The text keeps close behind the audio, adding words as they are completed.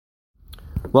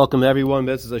Welcome everyone.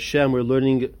 This is Hashem. We're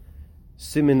learning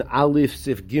Siman Aleph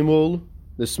Sif Gimel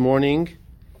this morning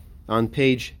on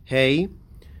page Hey.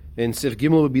 And Sif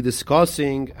Gimel will be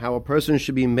discussing how a person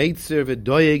should be meitzer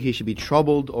v'doyeg. He should be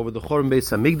troubled over the Chorban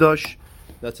Beis Hamikdash.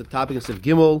 That's the topic of Sif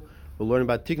Gimel. We'll learn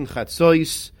about Tikkun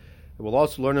Chatzois. We'll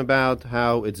also learn about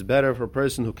how it's better for a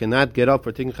person who cannot get up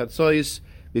for Tikkun Chatzois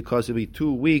because he'll be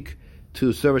too weak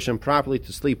to serve Hashem properly,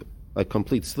 to sleep a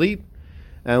complete sleep.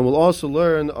 And we'll also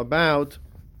learn about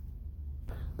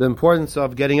the importance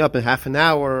of getting up in half an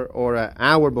hour or an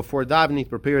hour before davening to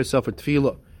prepare yourself for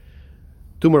tefillah.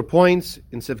 Two more points.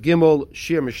 In Sef Gimel,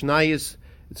 Shir Mishnayis.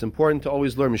 It's important to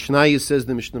always learn Mishnayis, says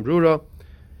the Mishnah Brura.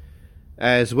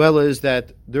 As well as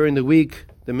that during the week,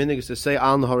 the minhag is to say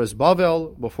Al Naharas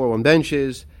Bavel before one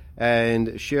benches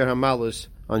and Shir Hamalas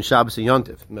on Shabbos and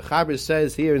Yontif. Mechaber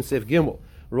says here in Sef Gimel,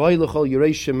 Roy L'chol Yirei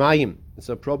Shemayim. It's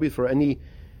appropriate for any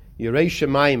Yirei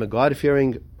Shemayim, a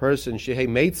God-fearing person, Shehei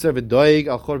Meitzer v'doig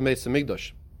al Chorban Beis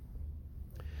Hamikdash,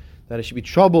 that he should be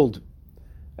troubled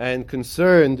and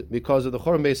concerned because of the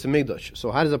Chorban Beis Hamikdash. So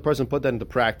how does a person put that into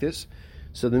practice?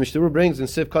 So the Mishnah brings in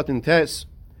Sif Katan Tes,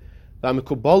 the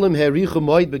Mekubalim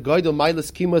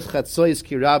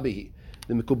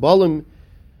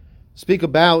speak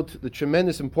about the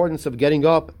tremendous importance of getting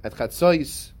up at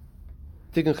Chatzois,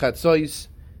 Tikkun Chatzois,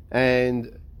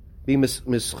 and be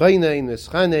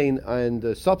mischanein,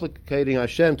 and supplicating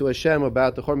Hashem to Hashem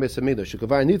about the Chorban Beis Hamikdash.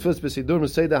 Shekavar nitfus b'sidur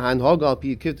m'seida hanhog al pi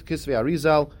Kisvei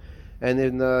Arizal, and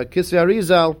in Kisvei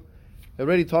Arizal, it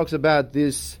already talks about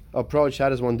this approach. How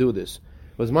does one do this?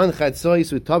 Was man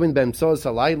chatzois u'tabin b'emtzos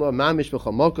halayla mamish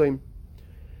b'chamokim,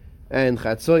 and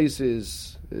chatzois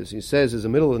is, as he says, is the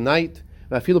middle of the night.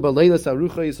 V'afilu b'leilas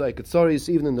aruchos like ketzoris,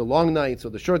 even in the long nights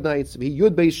or the short nights.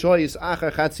 V'yud beis shoyis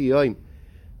achar chatzi yoim.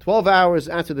 12 hours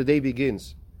after the day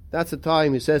begins. That's the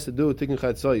time he says to do Tikkun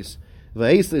Chatzois.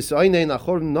 He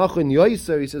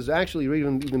says actually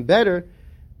even better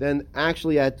than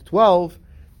actually at 12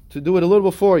 to do it a little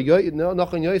before. A little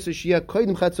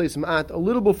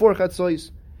before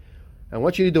Chatzois. And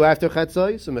what should you do after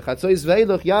Chatzois?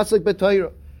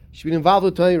 You should be involved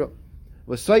with Torah.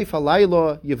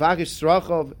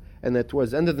 And then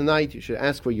towards the end of the night you should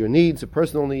ask for your needs, your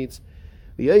personal needs.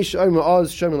 Depending on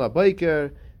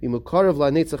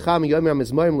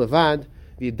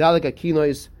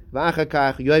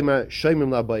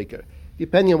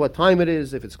what time it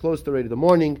is, if it's close to 8 in the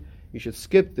morning, you should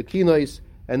skip the kinois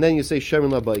and then you say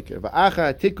Shemim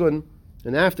LaBaiker.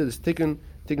 And after this Tikkun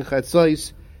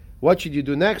Chatzois, what should you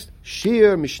do next?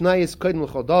 Shir Mishnayis Kodim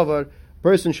L'chol Davar.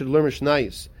 Person should learn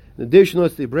Mishnayis. In addition,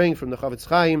 they bring from the Chavetz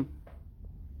Chaim,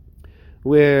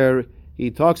 where he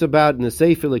talks about in the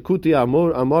Sefer Lekuti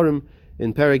Amorim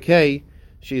in Perikei,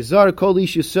 Shizar Kol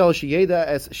Ish Yisrael Sheyeda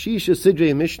as Shisha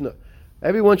Sidrei Mishnah.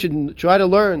 Everyone should try to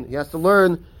learn. He has to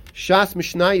learn Shas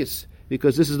Mishnayis,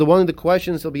 because this is one of the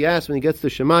questions he'll be asked when he gets to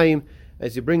Shemayim,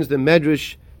 as he brings the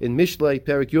Medrash in Mishlei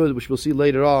Perik Yud, which we'll see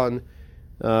later on,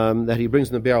 that he brings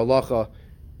in the Be'er Halacha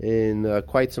in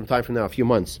quite some time from now, a few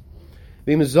months.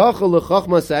 A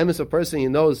person he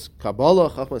knows Kabbalah,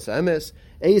 Chachmas Emes,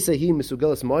 Eisehi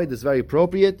Misugelas Moed is very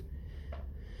appropriate.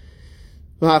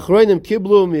 He brings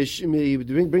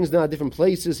down different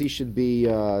places he should be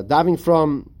diving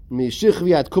from. What does it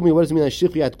mean? Shechvi at Kumi,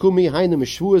 Hainu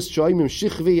Mishvuas, Shoimim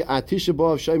Shechvi at Tisha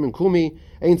B'Av, Shoimim Kumi,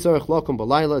 Ein Tzarech Lakum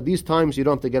B'Layla. These times you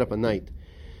don't have to get up at night.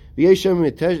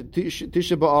 V'yeshem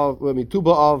Tisha B'Av, Tu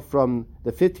B'Av from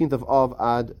the 15th of Av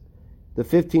ad the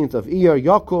 15th of Iyar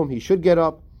Yakum, he should get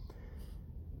up.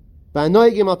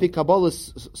 V'anoigim al pi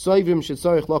Kabbalas Soivim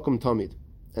Shetzarech Lakum Tamid.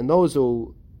 And those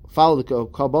who follow the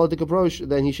Kabbalistic approach,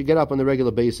 then he should get up on a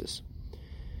regular basis.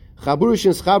 A group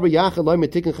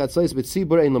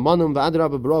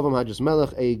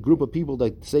of people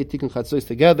that say Tikkun Chatzois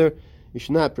together, you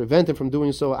should not prevent him from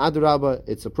doing so. Adarabba,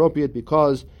 it's appropriate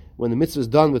because when the mitzvah is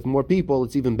done with more people,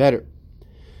 it's even better.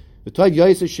 Better to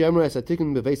say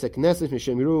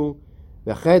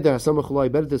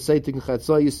Tikkun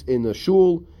Chatzois in a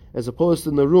shul as opposed to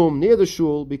in the room near the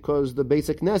shul, because the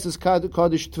basic Knesset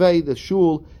Kaddish Tvei, the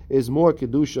shul is more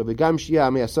Kedusha. V'gam Shia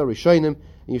Me'asar Rishonim,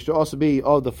 and you should also be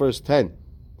of the first 10.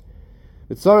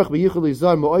 You should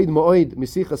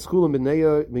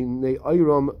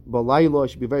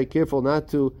be very careful not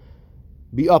to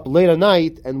be up late at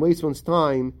night and waste one's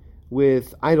time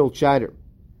with idle chatter.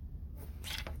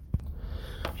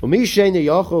 A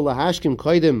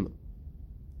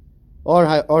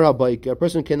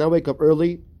person cannot wake up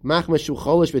early. But if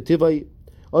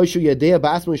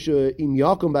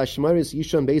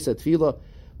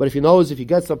he knows, if he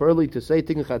gets up early to say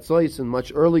Tikkun Chatzois and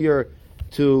much earlier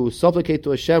to supplicate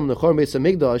to Hashem in the Chorban Beis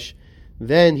Hamikdash,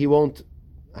 then he won't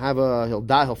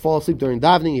he'll fall asleep during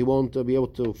davening. He won't be able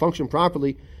to function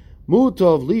properly.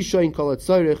 Mutov lishain kol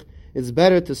hatzorich. It's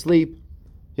better to sleep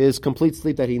his complete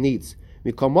sleep that he needs.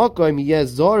 At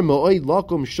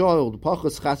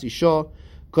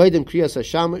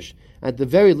the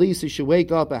very least, he should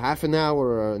wake up a half an hour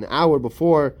or an hour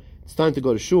before it's time to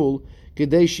go to shul,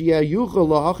 in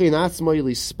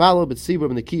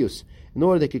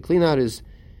order that he could clean out his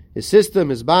system,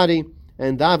 his body,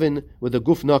 and daven with a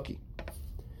guf naki.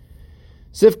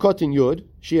 Sif kotin yud,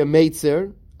 shia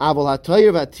meitzer, aval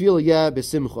hatayir v'atfil yeh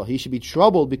besimcha. He should be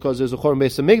troubled because there's a chorban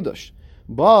beis hamikdash.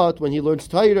 But when he learns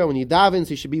Torah, when he davens,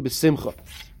 he should be besimcha.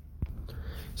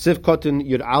 Sif kotin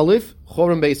yud aleph,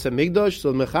 chorban beis hamikdash.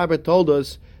 So the Mechaber told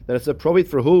us that it's appropriate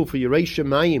for who? For Yirei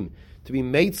Shemayim to be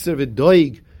meitzer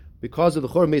v'doig because of the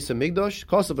chorban beis hamikdash,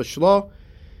 because of a shlah.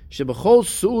 Shebechol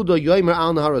suuda yoymer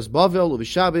al naharas bavel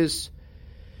u'v'shabes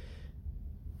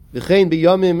v'chein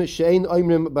b'yomim she'ein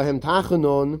oimrim b'hem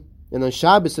tachanon, and on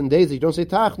Shabbos and days that you don't say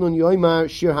tachanon, yoymer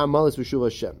shir ha'malis v'shuv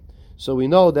Hashem. So we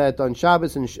know that on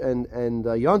Shabbos and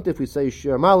Yontif we say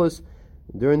shir ha'malis.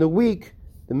 During the week,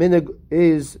 the minhag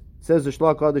is, says the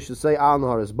Shlach Kodesh, to say al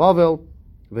naharas bavel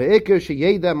ve'ikir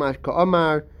sheyeda ma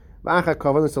ka'amar v'achar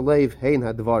kavanas alev hein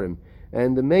hadvarim.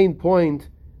 And the main point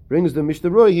brings the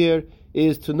Mishnah Berurah here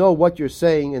is to know what you're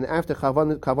saying, and after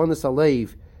Kavanas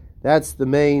Alev, that's the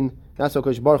main, that's what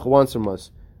Kodesh Baruch Hu wants from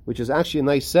us, which is actually a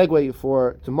nice segue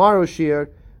for tomorrow's shir,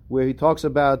 where he talks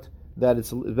about that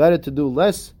it's better to do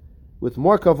less with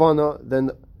more Kavana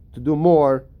than to do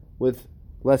more with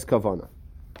less Kavana.